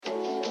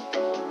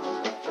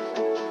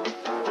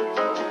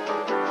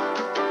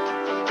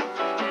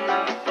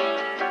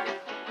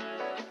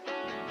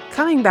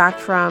coming back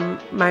from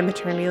my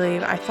maternity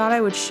leave, I thought I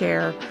would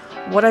share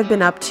what I've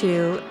been up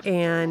to,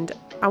 and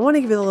I want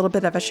to give you a little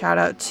bit of a shout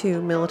out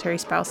to military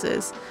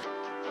spouses.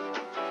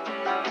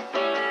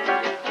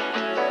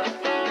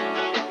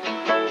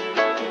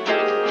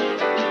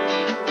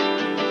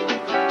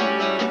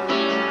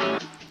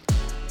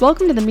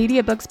 Welcome to the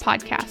Media Books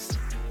Podcast,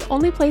 the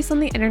only place on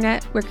the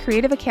internet where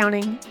creative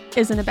accounting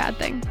isn't a bad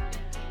thing.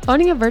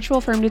 Owning a virtual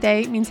firm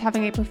today means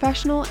having a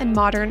professional and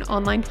modern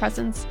online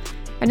presence,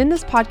 and in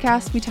this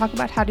podcast, we talk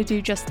about how to do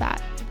just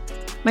that.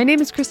 My name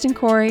is Kristen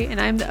Corey,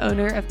 and I am the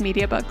owner of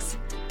Media Books,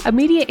 a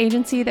media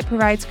agency that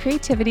provides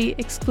creativity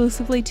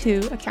exclusively to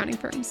accounting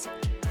firms.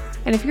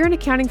 And if you're an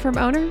accounting firm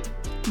owner,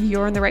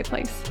 you're in the right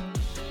place.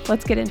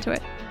 Let's get into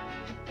it.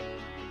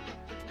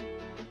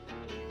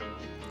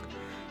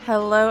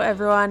 Hello,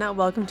 everyone.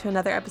 Welcome to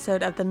another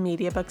episode of the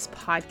Media Books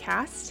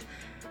Podcast.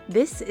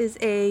 This is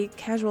a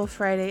Casual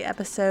Friday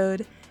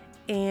episode,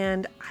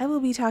 and I will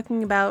be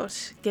talking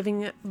about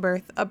giving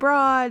birth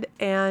abroad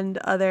and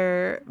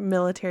other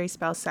military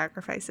spouse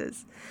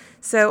sacrifices.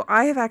 So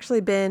I have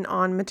actually been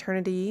on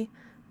maternity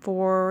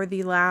for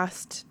the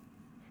last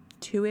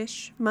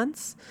 2-ish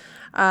months.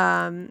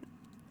 I'm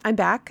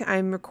back.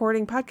 I'm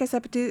recording podcast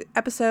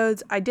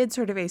episodes. I did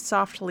sort of a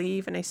soft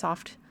leave and a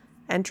soft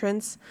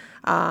entrance.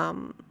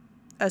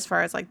 As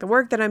far as like the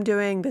work that I'm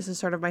doing, this is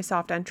sort of my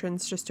soft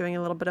entrance, just doing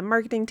a little bit of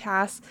marketing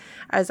tasks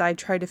as I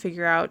try to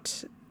figure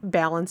out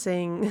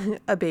balancing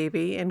a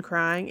baby and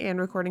crying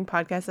and recording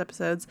podcast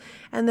episodes,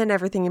 and then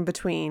everything in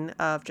between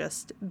of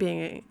just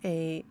being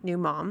a new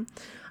mom.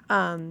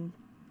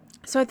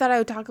 So I thought I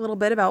would talk a little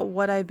bit about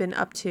what I've been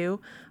up to,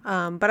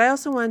 but I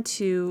also want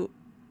to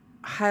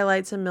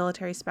highlight some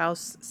military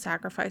spouse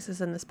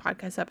sacrifices in this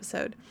podcast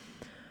episode.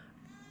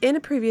 In a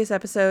previous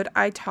episode,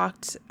 I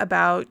talked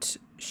about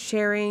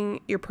sharing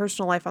your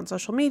personal life on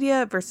social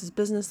media versus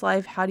business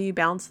life. How do you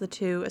balance the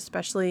two,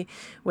 especially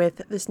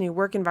with this new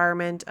work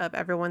environment of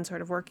everyone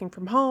sort of working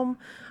from home?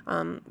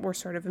 We're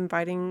sort of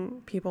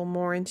inviting people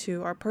more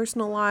into our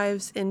personal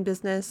lives in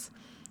business.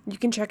 You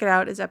can check it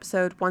out as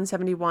episode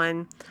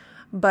 171,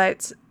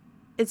 but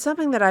it's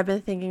something that I've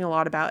been thinking a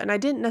lot about, and I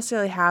didn't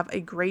necessarily have a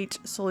great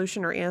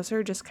solution or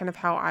answer, just kind of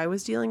how I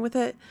was dealing with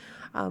it.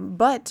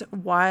 But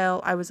while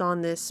I was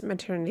on this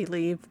maternity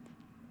leave,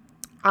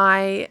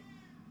 I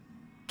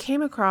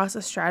came across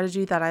a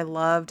strategy that I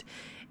loved,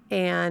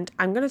 and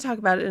I'm going to talk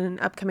about it in an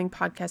upcoming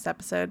podcast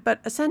episode. But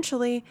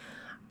essentially,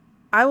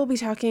 I will be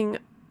talking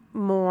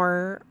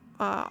more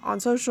on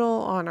social,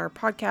 on our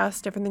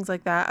podcast, different things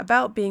like that,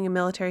 about being a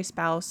military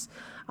spouse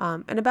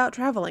and about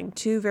traveling.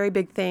 Two very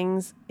big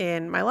things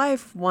in my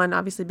life. One,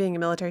 obviously being a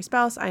military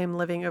spouse. I am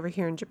living over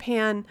here in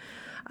Japan.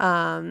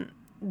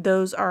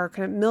 Those are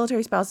kind of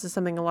military spouse is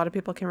something a lot of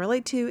people can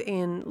relate to,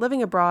 and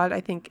living abroad,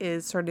 I think,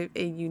 is sort of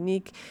a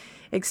unique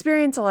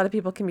experience a lot of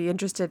people can be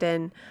interested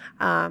in,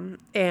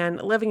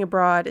 and living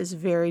abroad is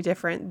very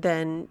different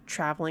than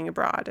traveling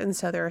abroad. And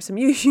so there are some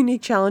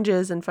unique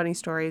challenges and funny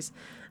stories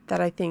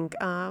that I think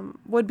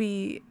would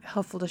be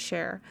helpful to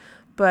share.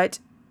 But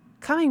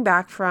coming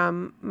back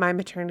from my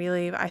maternity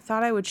leave, I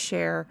thought I would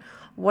share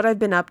what I've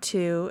been up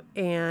to,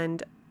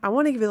 and I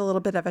want to give you a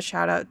little bit of a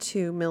shout out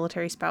to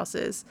military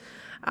spouses.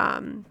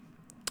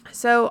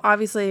 So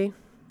obviously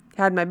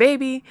had my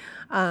baby.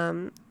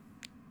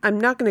 I'm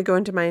not going to go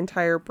into my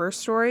entire birth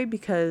story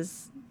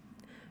because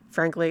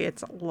frankly,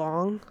 it's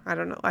long. I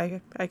don't know. I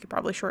could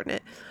probably shorten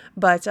it,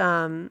 but,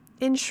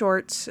 in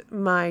short,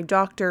 my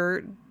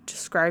doctor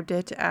described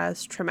it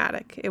as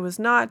traumatic. It was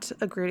not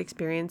a great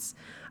experience.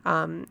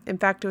 In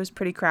fact, it was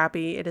pretty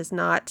crappy. It is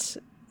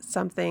definitely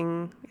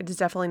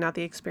not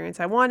the experience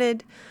I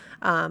wanted.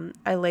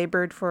 I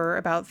labored for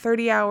about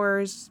 30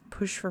 hours,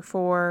 pushed for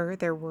 4.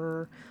 There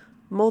were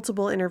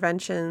multiple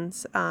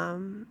interventions,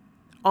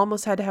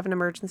 almost had to have an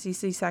emergency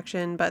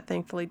C-section, but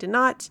thankfully did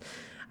not.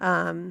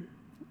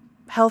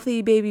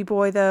 Healthy baby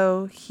boy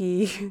though.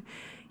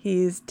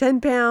 He's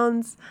 10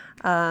 pounds.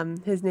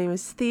 His name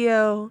is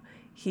Theo.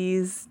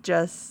 He's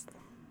just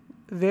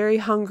very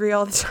hungry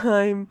all the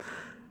time,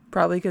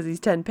 probably because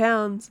he's 10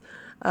 pounds.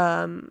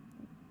 And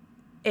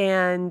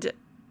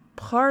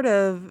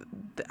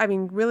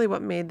really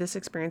what made this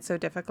experience so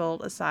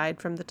difficult,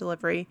 aside from the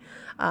delivery,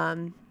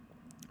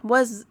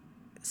 was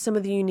some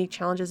of the unique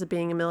challenges of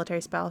being a military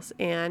spouse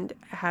and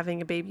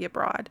having a baby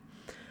abroad.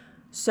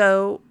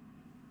 So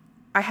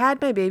I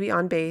had my baby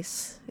on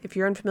base. If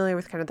you're unfamiliar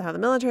with kind of how the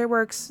military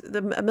works,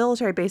 a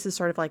military base is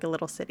sort of like a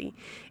little city.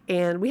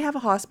 And we have a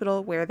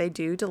hospital where they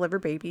do deliver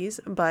babies,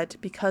 but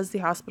because the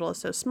hospital is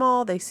so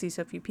small, they see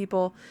so few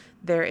people,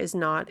 there is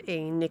not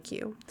a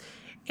NICU.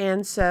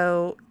 And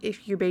so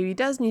if your baby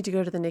does need to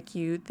go to the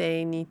NICU,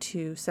 they need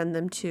to send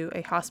them to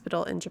a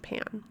hospital in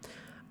Japan,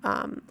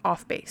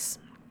 off base.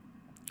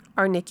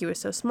 Our NICU is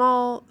so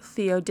small,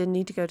 Theo didn't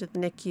need to go to the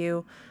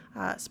NICU.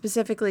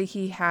 Specifically,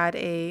 he had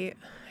I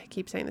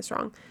keep saying this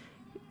wrong,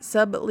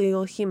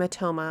 sublegal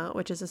hematoma,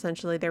 which is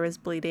essentially there was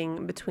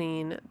bleeding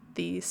between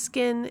the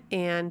skin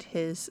and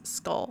his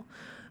skull.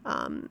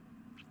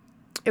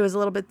 It was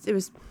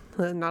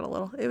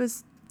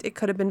it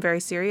could have been very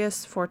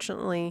serious.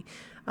 Fortunately,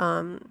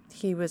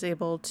 he was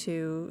able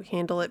to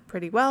handle it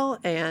pretty well,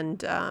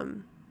 and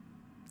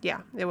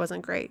it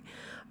wasn't great.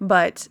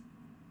 But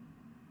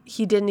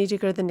he did need to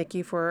go to the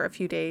NICU for a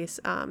few days,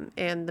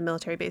 and the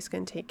military base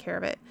couldn't take care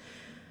of it.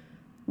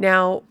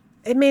 Now,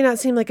 it may not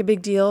seem like a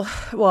big deal.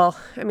 Well,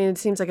 I mean, it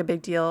seems like a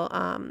big deal,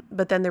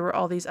 but then there were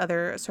all these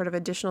other sort of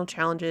additional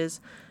challenges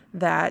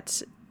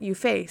that you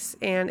face.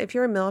 And if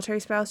you're a military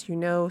spouse,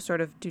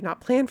 sort of do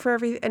not plan for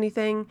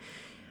anything.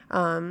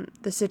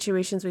 The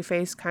situations we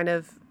face kind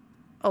of,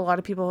 a lot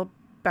of people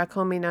back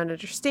home may not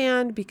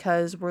understand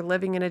because we're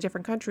living in a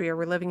different country or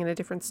we're living in a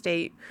different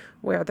state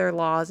where their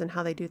laws and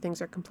how they do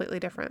things are completely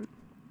different.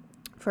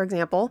 For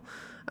example,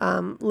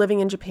 living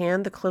in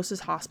Japan, the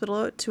closest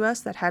hospital to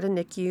us that had a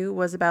NICU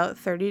was about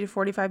 30 to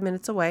 45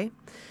 minutes away.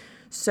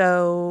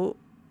 So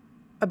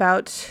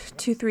about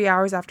 2-3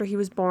 hours after he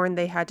was born,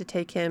 they had to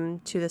take him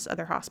to this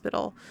other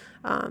hospital.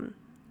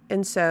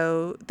 And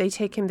so they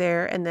take him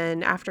there, and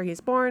then after he's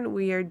born,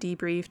 we are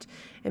debriefed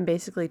and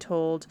basically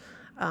told,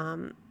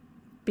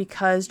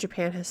 because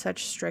Japan has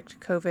such strict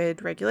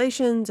COVID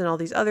regulations and all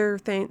these other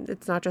things,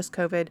 it's not just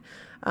COVID,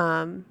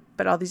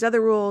 but all these other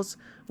rules,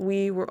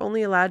 we were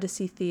only allowed to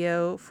see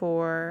Theo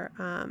for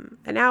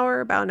an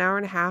hour, about an hour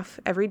and a half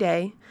every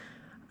day,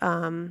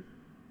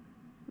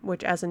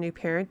 which as a new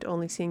parent,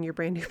 only seeing your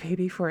brand new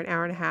baby for an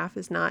hour and a half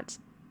is not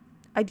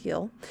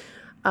ideal.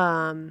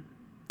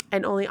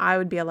 And only I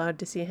would be allowed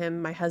to see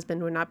him. My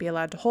husband would not be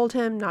allowed to hold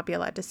him, not be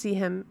allowed to see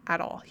him at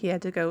all. He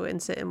had to go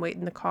and sit and wait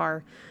in the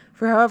car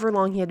for however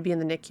long he had to be in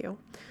the NICU.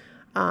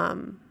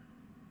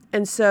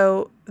 And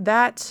so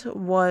that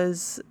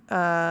was,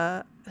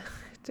 I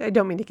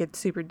don't mean to get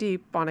super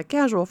deep on a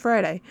casual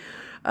Friday,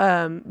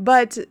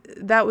 but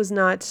that was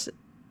not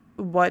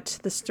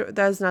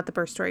that is not the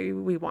birth story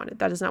we wanted.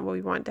 That is not what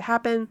we wanted to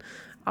happen.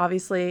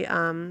 Obviously,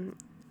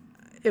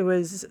 it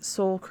was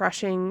soul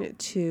crushing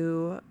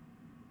to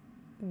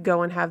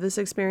go and have this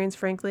experience,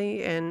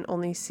 frankly, and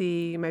only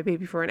see my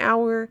baby for an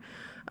hour.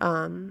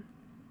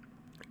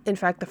 In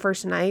fact, the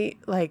first night,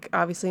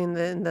 obviously in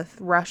the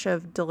rush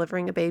of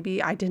delivering a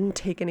baby, I didn't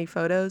take any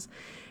photos,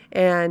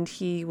 and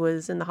he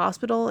was in the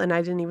hospital, and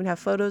I didn't even have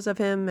photos of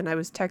him. And I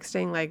was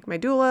texting my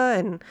doula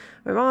and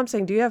my mom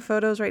saying, "Do you have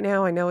photos right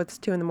now? I know it's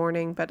 2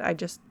 a.m, but I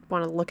just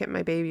want to look at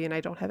my baby and I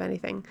don't have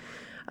anything."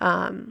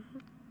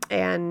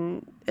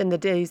 And in the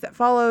days that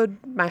followed,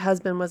 my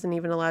husband wasn't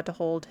even allowed to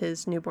hold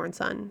his newborn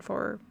son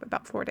for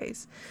about 4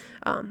 days.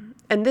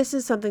 And this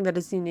is something that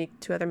is unique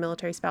to other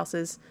military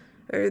spouses,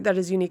 or that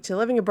is unique to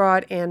living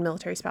abroad and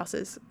military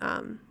spouses.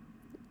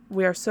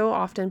 We are so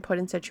often put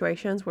in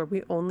situations where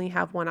we only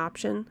have one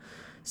option.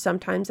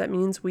 Sometimes that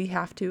means we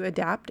have to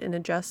adapt and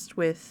adjust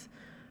with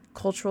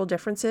cultural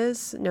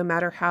differences, no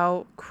matter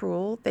how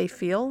cruel they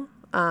feel.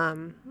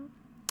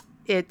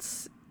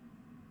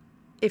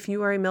 If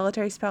you are a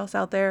military spouse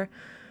out there,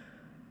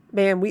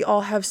 man, we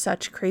all have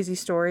such crazy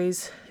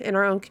stories. In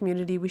our own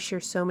community, we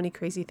share so many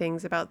crazy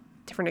things about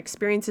different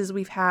experiences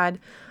we've had.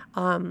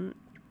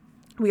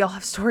 We all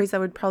have stories that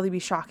would probably be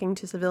shocking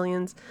to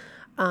civilians.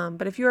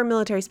 But if you're a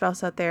military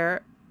spouse out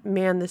there,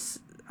 man,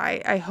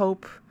 I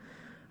hope,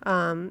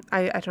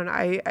 I don't know,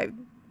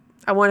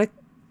 I want to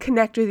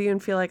connect with you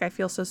and feel like I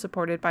feel so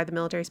supported by the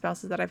military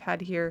spouses that I've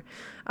had here.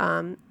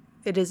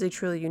 It is a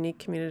truly unique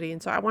community.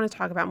 And so I want to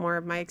talk about more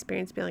of my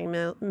experience being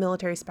a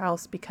military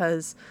spouse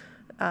because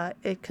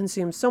it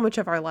consumes so much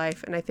of our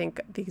life. And I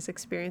think these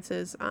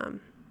experiences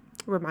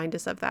remind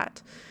us of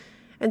that.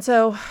 And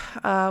so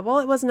while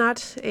it was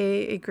not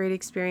a great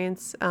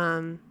experience,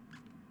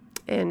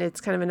 and it's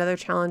kind of another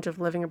challenge of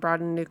living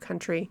abroad in a new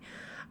country,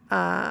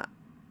 I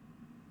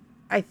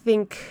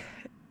think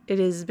it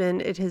has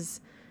been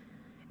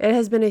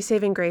a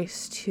saving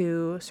grace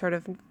to sort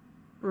of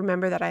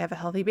remember that I have a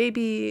healthy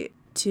baby,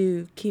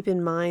 to keep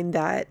in mind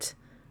that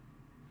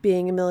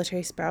being a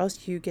military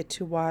spouse, you get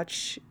to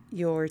watch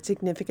your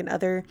significant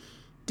other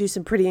do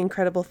some pretty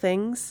incredible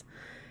things,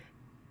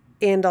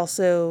 and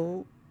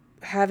also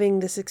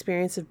having this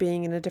experience of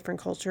being in a different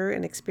culture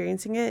and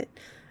experiencing it,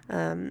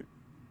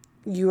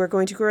 you are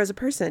going to grow as a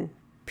person,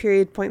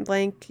 period, point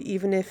blank.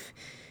 Even if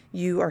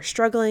you are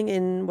struggling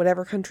in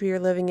whatever country you're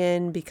living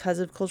in because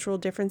of cultural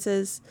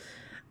differences,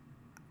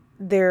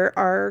 there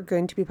are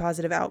going to be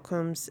positive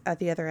outcomes at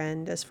the other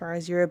end as far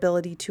as your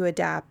ability to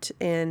adapt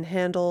and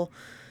handle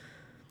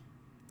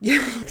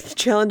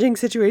challenging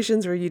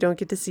situations where you don't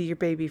get to see your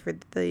baby for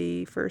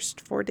the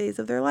first 4 days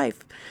of their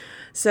life.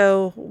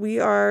 So we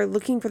are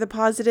looking for the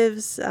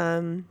positives.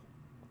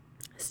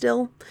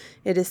 Still,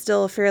 it is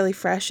still a fairly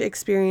fresh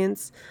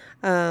experience.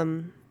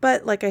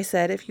 But like I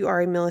said, if you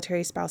are a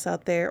military spouse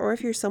out there, or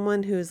if you're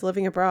someone who's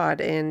living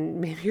abroad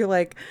and maybe you're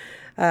like,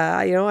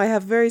 I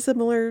have a very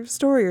similar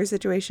story or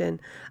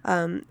situation,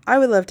 I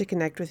would love to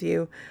connect with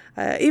you.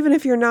 Even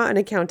if you're not an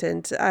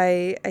accountant,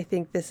 I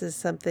think this is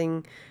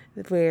something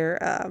where,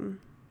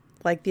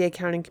 like the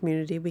accounting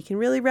community, we can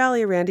really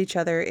rally around each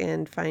other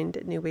and find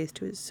new ways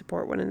to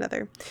support one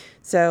another.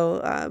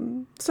 So,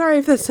 sorry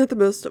if that's not the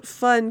most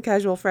fun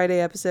Casual Friday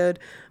episode,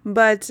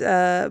 but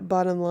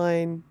bottom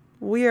line,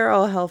 we are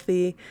all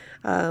healthy.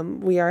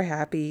 We are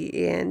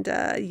happy. And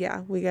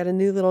we got a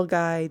new little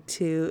guide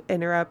to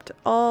interrupt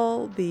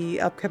all the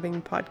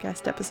upcoming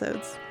podcast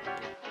episodes.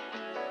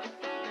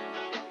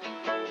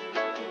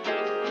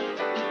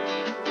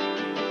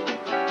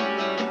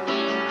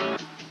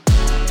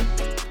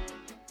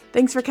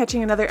 Thanks for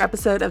catching another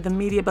episode of the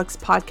Media Books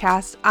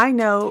podcast. I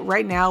know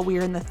right now we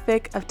are in the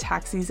thick of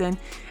tax season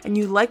and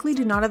you likely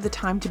do not have the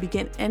time to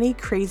begin any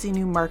crazy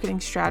new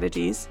marketing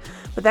strategies,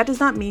 but that does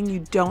not mean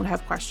you don't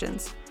have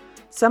questions.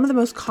 Some of the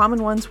most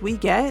common ones we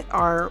get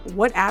are,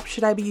 what app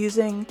should I be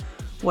using?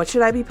 What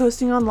should I be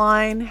posting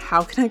online?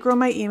 How can I grow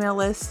my email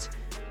list?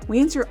 We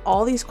answer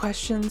all these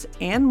questions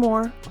and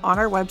more on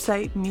our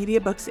website,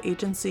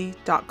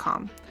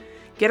 mediabooksagency.com.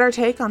 Get our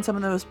take on some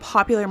of the most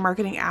popular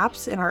marketing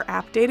apps in our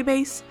app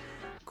database,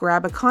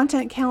 grab a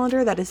content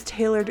calendar that is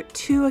tailored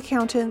to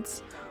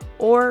accountants,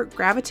 or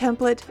grab a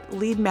template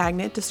lead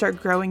magnet to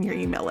start growing your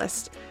email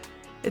list.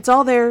 It's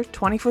all there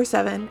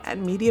 24/7 at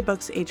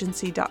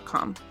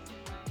mediabooksagency.com.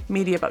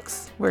 Media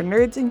Books, where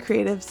nerds and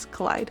creatives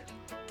collide.